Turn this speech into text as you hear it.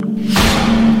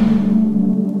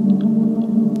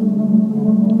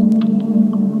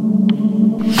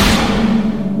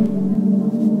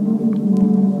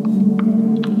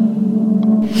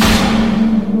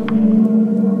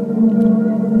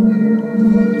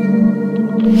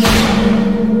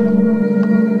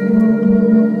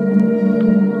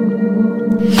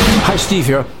Steve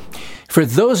here. For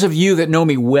those of you that know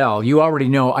me well, you already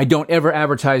know I don't ever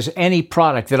advertise any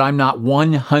product that I'm not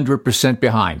 100%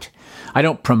 behind. I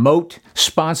don't promote,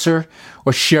 sponsor,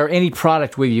 or share any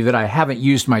product with you that I haven't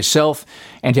used myself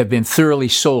and have been thoroughly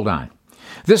sold on.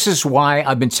 This is why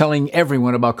I've been telling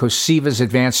everyone about Cosiva's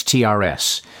Advanced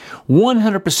TRS.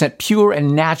 100% pure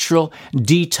and natural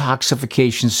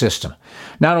detoxification system.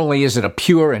 Not only is it a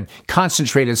pure and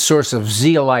concentrated source of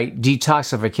zeolite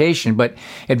detoxification, but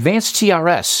Advanced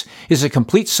TRS is a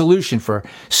complete solution for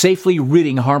safely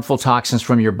ridding harmful toxins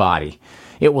from your body.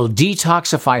 It will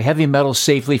detoxify heavy metals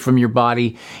safely from your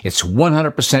body. It's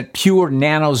 100% pure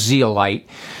nano zeolite,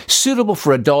 suitable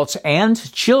for adults and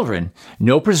children.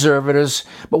 No preservatives.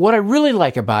 But what I really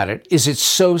like about it is it's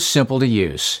so simple to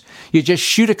use. You just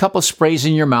shoot a couple sprays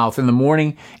in your mouth in the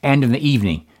morning and in the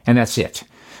evening, and that's it.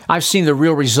 I've seen the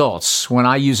real results when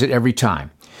I use it every time.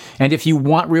 And if you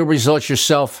want real results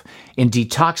yourself in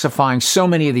detoxifying so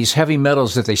many of these heavy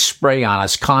metals that they spray on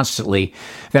us constantly,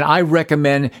 then I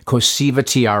recommend Cosiva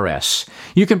TRS.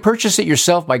 You can purchase it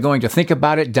yourself by going to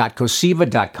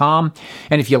thinkaboutit.cosiva.com.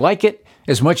 And if you like it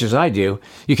as much as I do,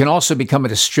 you can also become a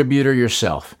distributor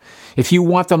yourself. If you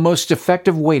want the most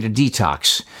effective way to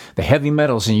detox the heavy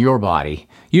metals in your body,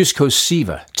 use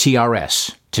Cosiva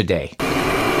TRS today.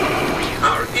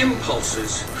 Our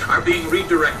impulses are being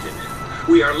redirected.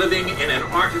 We are living in an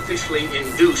artificially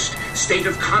induced state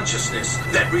of consciousness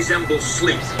that resembles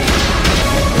sleep.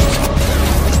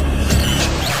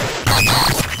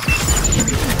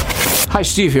 Hi,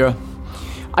 Steve here.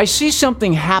 I see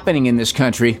something happening in this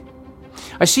country.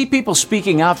 I see people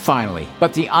speaking out finally,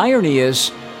 but the irony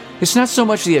is, it's not so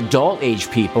much the adult age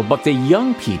people, but the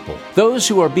young people, those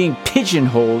who are being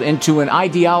pigeonholed into an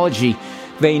ideology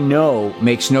they know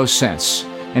makes no sense.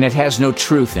 And it has no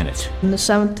truth in it. In the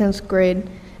 7th, 10th grade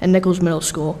at Nichols Middle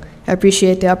School, I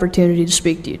appreciate the opportunity to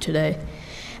speak to you today.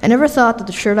 I never thought that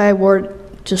the shirt I wore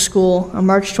to school on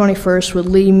March 21st would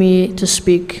lead me to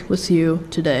speak with you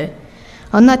today.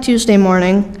 On that Tuesday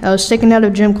morning, I was taken out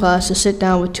of gym class to sit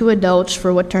down with two adults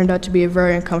for what turned out to be a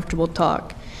very uncomfortable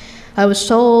talk. I was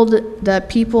told that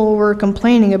people were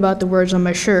complaining about the words on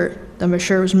my shirt, that my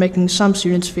shirt was making some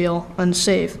students feel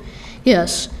unsafe.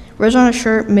 Yes, words on a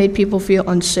shirt made people feel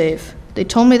unsafe. They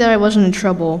told me that I wasn't in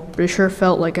trouble, but it sure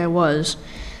felt like I was.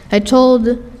 I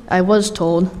was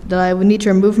told that I would need to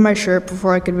remove my shirt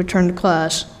before I could return to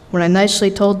class. When I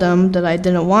nicely told them that I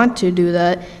didn't want to do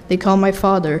that, they called my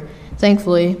father.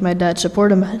 Thankfully, my dad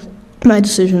supported my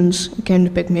decisions and came to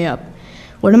pick me up.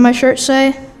 What did my shirt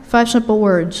say? 5 simple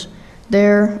words.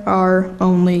 There are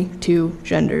only 2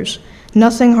 genders.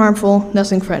 Nothing harmful,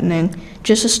 nothing threatening,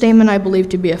 just a statement I believe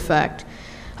to be a fact.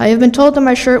 I have been told that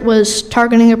my shirt was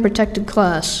targeting a protected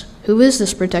class. Who is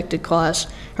this protected class?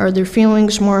 Are their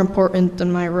feelings more important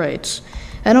than my rights?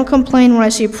 I don't complain when I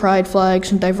see pride flags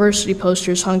and diversity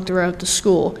posters hung throughout the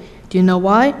school. Do you know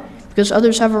why? Because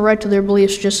others have a right to their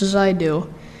beliefs just as I do.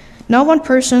 Not one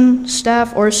person,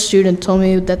 staff, or student told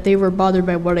me that they were bothered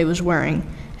by what I was wearing.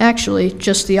 Actually,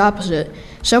 just the opposite.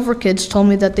 Several kids told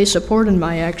me that they supported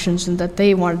my actions and that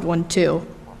they wanted one too.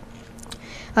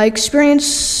 I was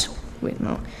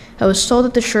told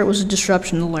that the shirt was a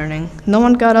disruption to learning. No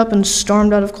one got up and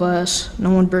stormed out of class. No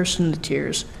one burst into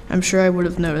tears. I'm sure I would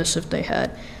have noticed if they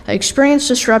had. I experience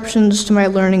disruptions to my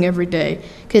learning every day.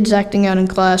 Kids acting out in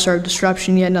class are a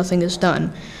disruption, yet nothing is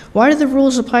done. Why do the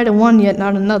rules apply to one, yet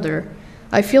not another?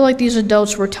 I feel like these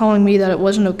adults were telling me that it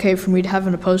wasn't okay for me to have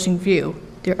an opposing view.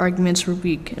 Their arguments were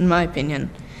weak, in my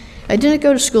opinion. I didn't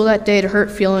go to school that day to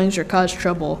hurt feelings or cause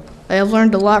trouble. I have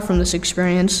learned a lot from this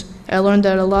experience. I learned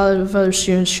that a lot of other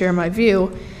students share my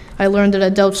view. I learned that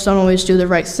adults don't always do the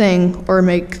right thing or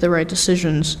make the right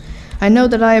decisions. I know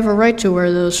that I have a right to wear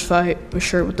a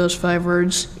shirt with those 5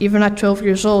 words. Even at 12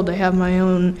 years old, I have my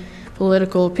own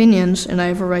political opinions, and I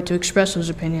have a right to express those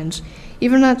opinions.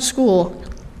 Even at school,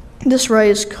 this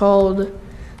right is called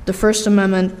the First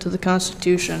Amendment to the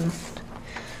Constitution.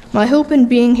 My hope in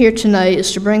being here tonight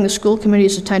is to bring the school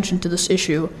committee's attention to this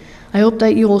issue. I hope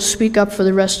that you will speak up for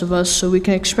the rest of us so we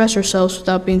can express ourselves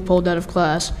without being pulled out of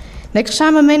class. Next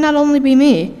time, it may not only be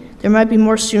me. There might be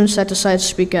more students that decide to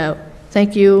speak out.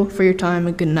 Thank you for your time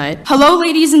and good night. Hello,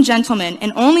 ladies and gentlemen,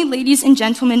 and only ladies and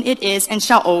gentlemen it is and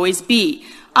shall always be.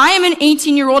 I am an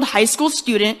 18-year-old high school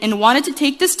student and wanted to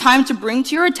take this time to bring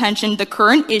to your attention the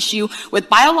current issue with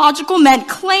biological men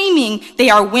claiming they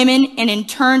are women and in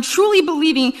turn truly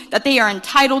believing that they are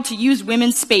entitled to use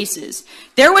women's spaces.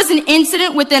 There was an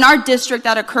incident within our district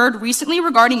that occurred recently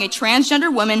regarding a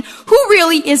transgender woman who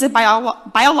really is a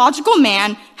biological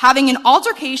man having an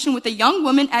altercation with a young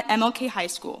woman at MLK High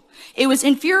School. It was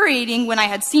infuriating when I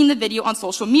had seen the video on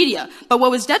social media, but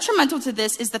what was detrimental to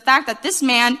this is the fact that this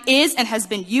man is and has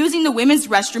been using the women's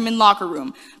restroom and locker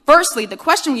room. Firstly, the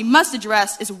question we must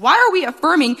address is why are we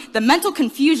affirming the mental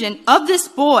confusion of this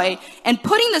boy and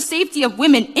putting the safety of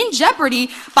women in jeopardy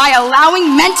by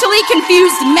allowing mentally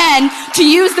confused men to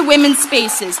use the women's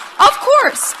spaces? Of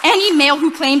course, any male who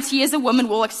claims he is a woman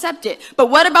will accept it. But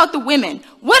what about the women?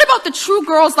 What about the true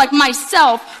girls like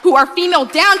myself who are female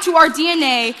down to our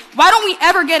DNA? Why don't we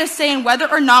ever get a say in whether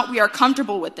or not we are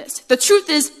comfortable with this? The truth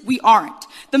is, we aren't.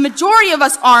 The majority of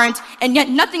us aren't, and yet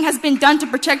nothing has been done to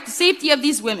protect the safety of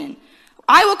these women.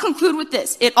 I will conclude with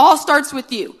this. It all starts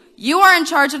with you. You are in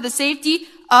charge of the safety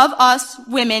of us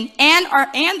women and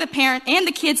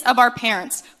the kids of our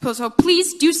parents. So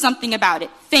please do something about it.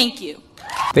 Thank you.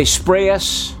 They spray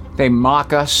us, they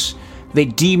mock us, they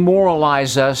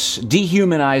demoralize us,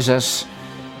 dehumanize us,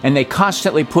 and they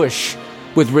constantly push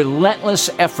with relentless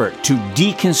effort to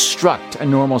deconstruct a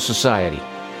normal society.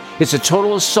 It's a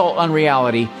total assault on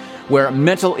reality where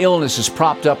mental illness is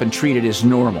propped up and treated as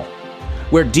normal,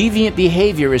 where deviant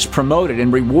behavior is promoted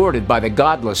and rewarded by the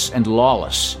godless and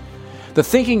lawless. The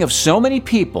thinking of so many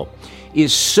people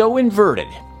is so inverted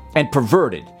and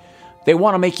perverted, they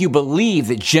want to make you believe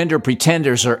that gender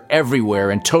pretenders are everywhere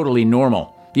and totally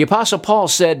normal. The Apostle Paul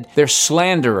said they're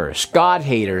slanderers,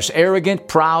 God-haters, arrogant,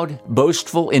 proud,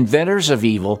 boastful, inventors of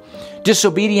evil,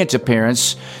 disobedient to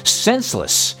parents,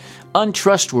 senseless,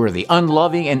 untrustworthy,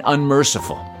 unloving, and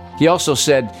unmerciful. He also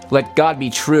said, let God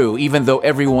be true, even though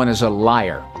everyone is a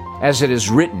liar, as it is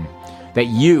written, that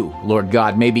you, Lord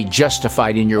God, may be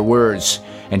justified in your words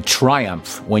and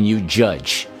triumph when you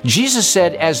judge. Jesus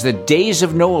said, as the days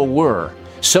of Noah were,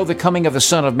 so the coming of the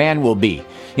Son of Man will be.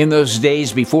 In those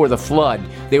days before the flood,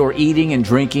 they were eating and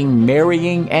drinking,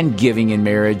 marrying and giving in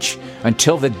marriage,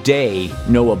 until the day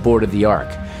Noah boarded the ark.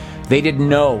 They didn't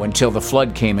know until the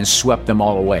flood came and swept them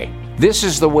all away. This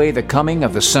is the way the coming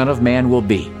of the Son of Man will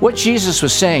be. What Jesus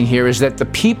was saying here is that the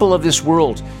people of this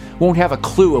world won't have a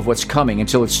clue of what's coming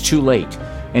until it's too late,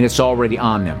 and it's already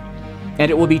on them. And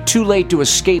it will be too late to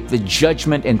escape the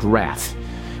judgment and wrath.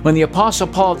 When the Apostle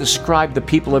Paul described the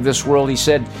people of this world, he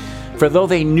said, for though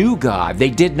they knew God, they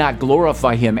did not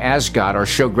glorify Him as God or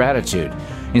show gratitude.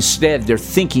 Instead, their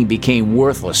thinking became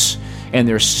worthless, and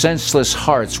their senseless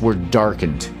hearts were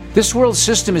darkened. This world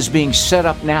system is being set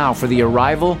up now for the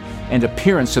arrival and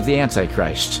appearance of the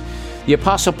Antichrist. The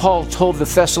Apostle Paul told the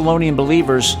Thessalonian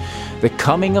believers, the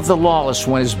coming of the lawless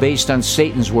one is based on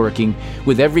Satan's working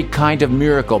with every kind of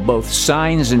miracle, both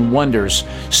signs and wonders,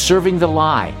 serving the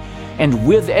lie, and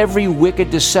with every wicked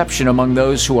deception among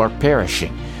those who are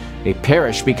perishing. They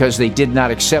perish because they did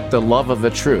not accept the love of the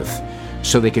truth,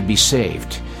 so they could be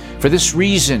saved. For this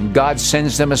reason, God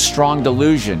sends them a strong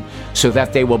delusion, so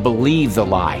that they will believe the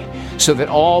lie, so that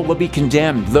all will be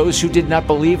condemned, those who did not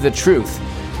believe the truth,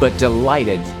 but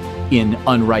delighted in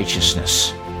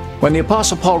unrighteousness. When the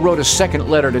Apostle Paul wrote a second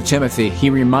letter to Timothy,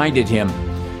 he reminded him,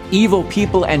 evil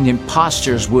people and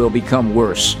impostors will become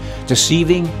worse,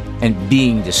 deceiving and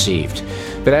being deceived.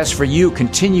 But as for you,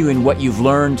 continue in what you've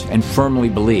learned and firmly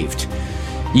believed.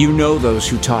 You know those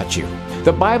who taught you.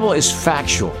 The Bible is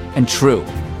factual and true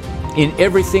in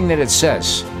everything that it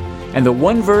says. And the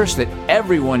one verse that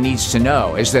everyone needs to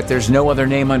know is that there's no other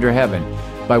name under heaven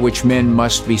by which men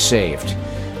must be saved.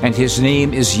 And His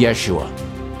name is Yeshua,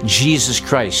 Jesus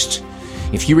Christ.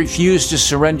 If you refuse to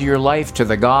surrender your life to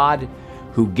the God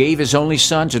who gave His only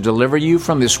Son to deliver you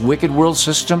from this wicked world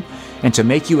system and to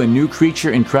make you a new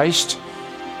creature in Christ,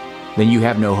 then you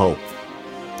have no hope.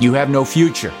 You have no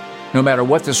future, no matter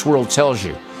what this world tells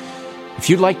you. If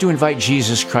you'd like to invite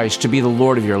Jesus Christ to be the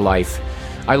Lord of your life,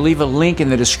 I leave a link in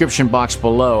the description box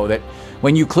below that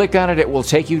when you click on it, it will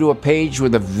take you to a page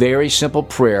with a very simple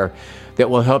prayer that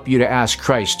will help you to ask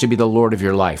Christ to be the Lord of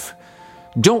your life.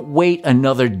 Don't wait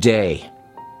another day,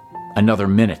 another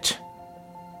minute.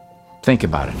 Think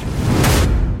about it.